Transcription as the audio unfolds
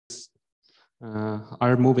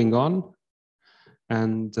are moving on,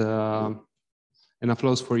 and an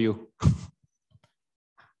applause for you.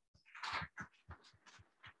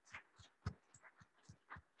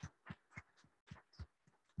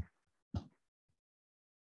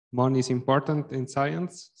 Money is important in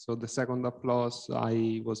science, so the second applause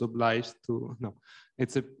I was obliged to. No,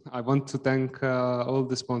 I want to thank all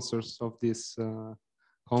the sponsors of this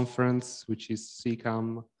conference, which is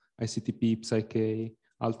CCAM, ICTP, Psyche,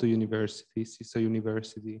 Aalto University, CISA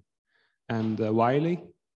University, and Wiley,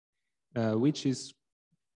 which is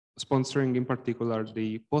sponsoring in particular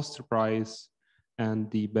the poster prize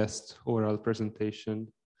and the best oral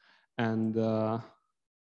presentation. And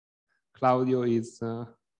Claudio is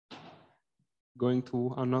going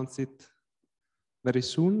to announce it very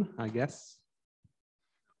soon, I guess.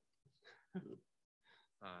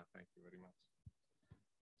 Thank you very much.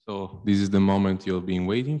 So this is the moment you've been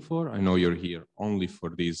waiting for. I know you're here only for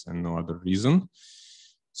this and no other reason.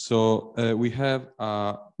 So we have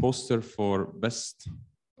a poster for best,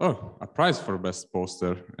 a prize for best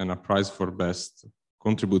poster and a prize for best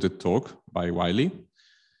contributed talk by Wiley.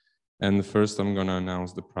 And first I'm gonna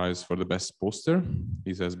announce the prize for the best poster.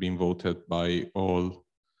 This has been voted by all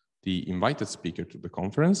the invited speakers to the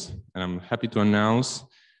conference. And I'm happy to announce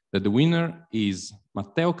that the winner is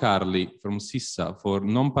Matteo Carli from CISA for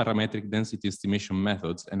non-parametric density estimation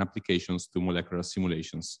methods and applications to molecular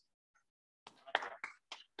simulations.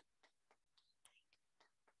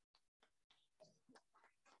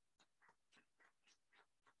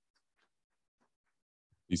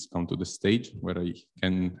 Please come to the stage where I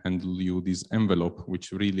can handle you this envelope,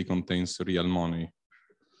 which really contains real money.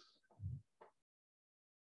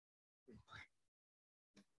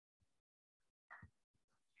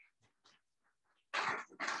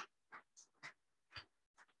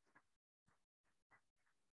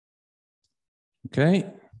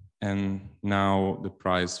 Okay, and now the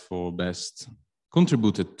prize for best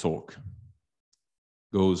contributed talk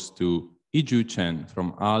goes to Yiju Chen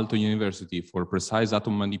from Aalto University for precise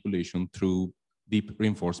atom manipulation through deep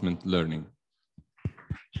reinforcement learning.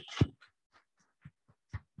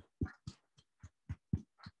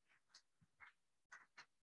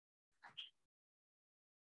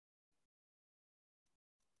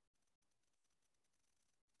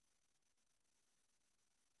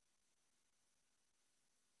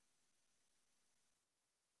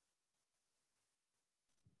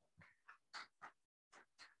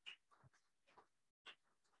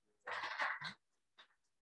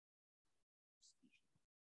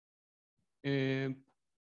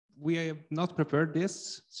 We have not prepared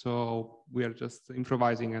this, so we are just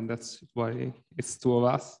improvising, and that's why it's two of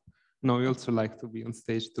us. No, we also like to be on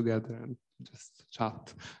stage together and just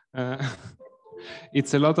chat.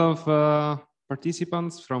 It's a lot of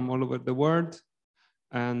participants from all over the world,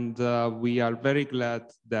 and we are very glad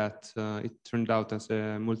that it turned out as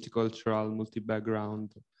a multicultural,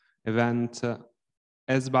 multi-background event,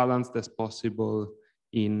 as balanced as possible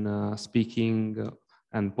in speaking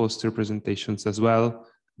and poster presentations as well.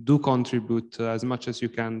 Do contribute as much as you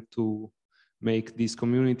can to make this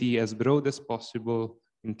community as broad as possible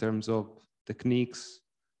in terms of techniques,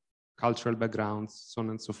 cultural backgrounds, so on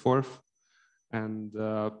and so forth. And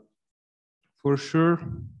for sure,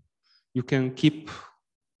 you can keep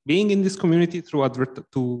being in this community through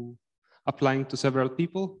applying to several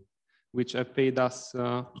people, which have paid us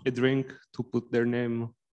a drink to put their name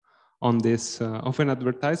on this often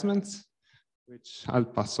advertisements, which I'll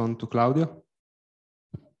pass on to Claudio.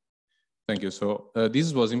 Thank you. So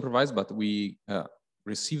this was improvised, but we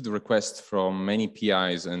received a request from many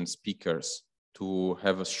PIs and speakers to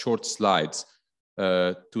have a short slides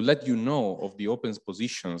to let you know of the open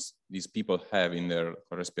positions these people have in their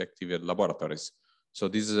respective laboratories. So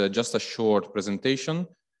this is just a short presentation.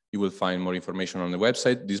 You will find more information on the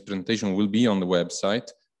website. This presentation will be on the website,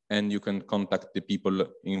 and you can contact the people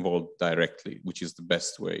involved directly, which is the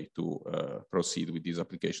best way to proceed with these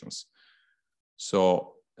applications.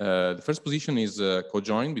 So the first position is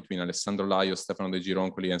co-joined between Alessandro Laio, Stefano De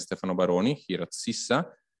Gironcoli, and Stefano Baroni here at CISA,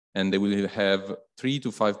 and they will have 3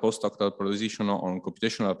 to 5 postdoctoral positions on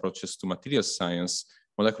computational approaches to material science,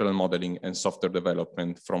 molecular modeling, and software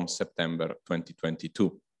development from September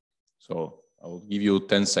 2022. So I will give you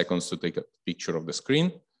 10 seconds to take a picture of the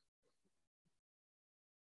screen.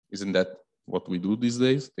 Isn't that what we do these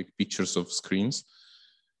days? Take pictures of screens.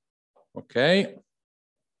 Okay.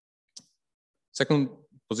 Second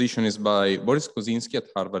position is by Boris Kozinski at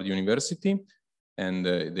Harvard University. And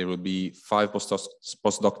there will be 5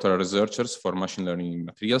 postdoctoral researchers for machine learning in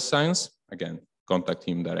material science. Again, contact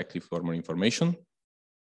him directly for more information.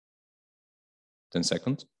 10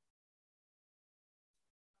 seconds.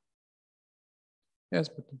 Yes,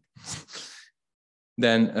 but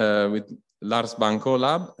then with Lars Banco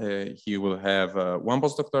Lab, he will have one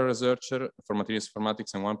postdoctoral researcher for materials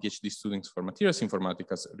informatics and one PhD student for materials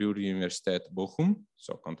informatics at Ruhr Universität Bochum.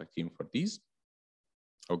 So contact him for these.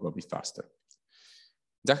 I'll go a bit faster.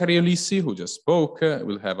 Zachary Ulissi, who just spoke,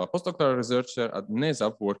 will have a postdoctoral researcher at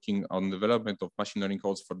NESAP working on development of machine learning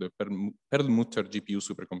codes for the Perlmutter GPU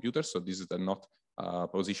supercomputer. So this is not a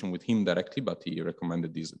position with him directly, but he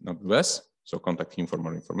recommended this nonetheless. So contact him for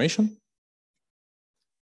more information.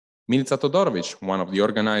 Milica Todorovic, one of the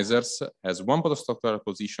organizers, has one postdoctoral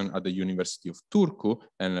position at the University of Turku,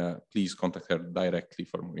 and please contact her directly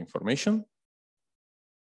for more information.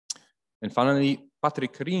 And finally,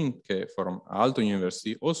 Patrick Rinke from Aalto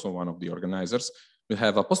University, also one of the organizers, will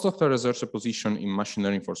have a postdoctoral researcher position in machine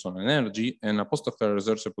learning for solar energy and a postdoctoral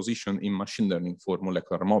researcher position in machine learning for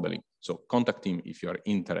molecular modeling. So contact him if you are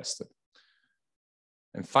interested.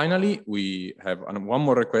 And finally, we have one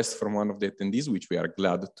more request from one of the attendees, which we are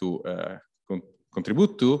glad to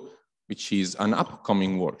contribute to, which is an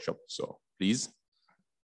upcoming workshop. So please,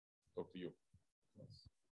 talk to you.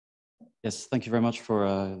 Yes, thank you very much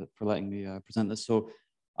for letting me present this. So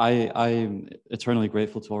I'm eternally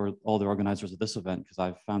grateful to all the organizers of this event because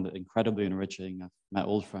I've found it incredibly enriching. I've met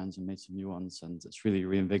old friends and made some new ones, and it's really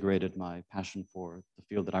reinvigorated my passion for the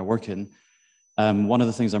field that I work in. One of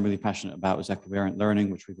the things I'm really passionate about is equivariant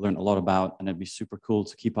learning, which we've learned a lot about, and it'd be super cool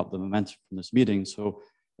to keep up the momentum from this meeting. So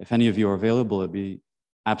if any of you are available, it'd be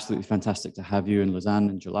absolutely fantastic to have you in Lausanne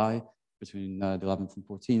in July between the 11th and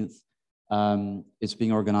 14th. It's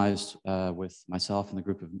being organized with myself and the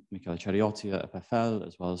group of Michele Ceriotti at FFL,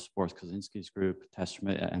 as well as Boris Kozinski's group, Tess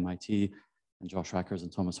Schmidt at MIT, and Josh Rackers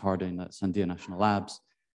and Thomas Harding at Sandia National Labs.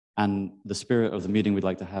 And the spirit of the meeting we'd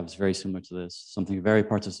like to have is very similar to this, something very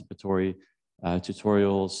participatory,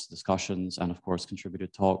 tutorials, discussions, and of course,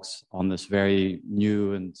 contributed talks on this very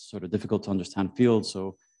new and sort of difficult to understand field.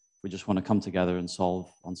 So we just want to come together and solve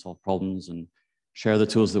unsolved problems and share the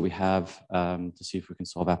tools that we have to see if we can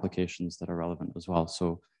solve applications that are relevant as well.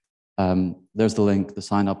 So there's the link, the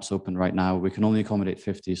sign up's open right now. We can only accommodate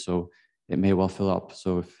 50, so it may well fill up.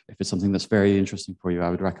 So if it's something that's very interesting for you,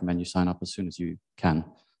 I would recommend you sign up as soon as you can.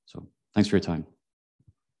 So thanks for your time.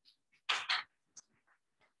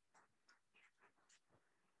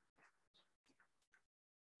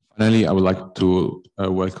 Finally, I would like to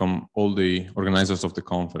welcome all the organizers of the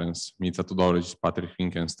conference, Milica Todorovic, Patrick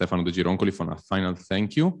Rinke, and Stefano De Gironcoli, for a final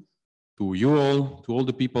thank you to you all, to all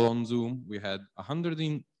the people on Zoom. We had 100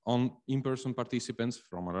 in-person participants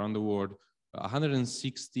from around the world,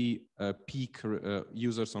 160 peak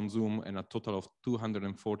users on Zoom, and a total of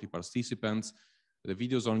 240 participants. The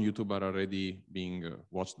videos on YouTube are already being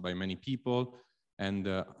watched by many people. And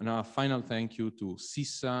now a final thank you to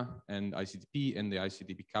CISA and ICTP and the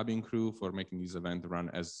ICTP cabin crew for making this event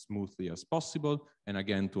run as smoothly as possible. And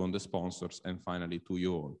again, to all the sponsors, and finally to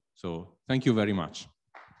you all. So thank you very much.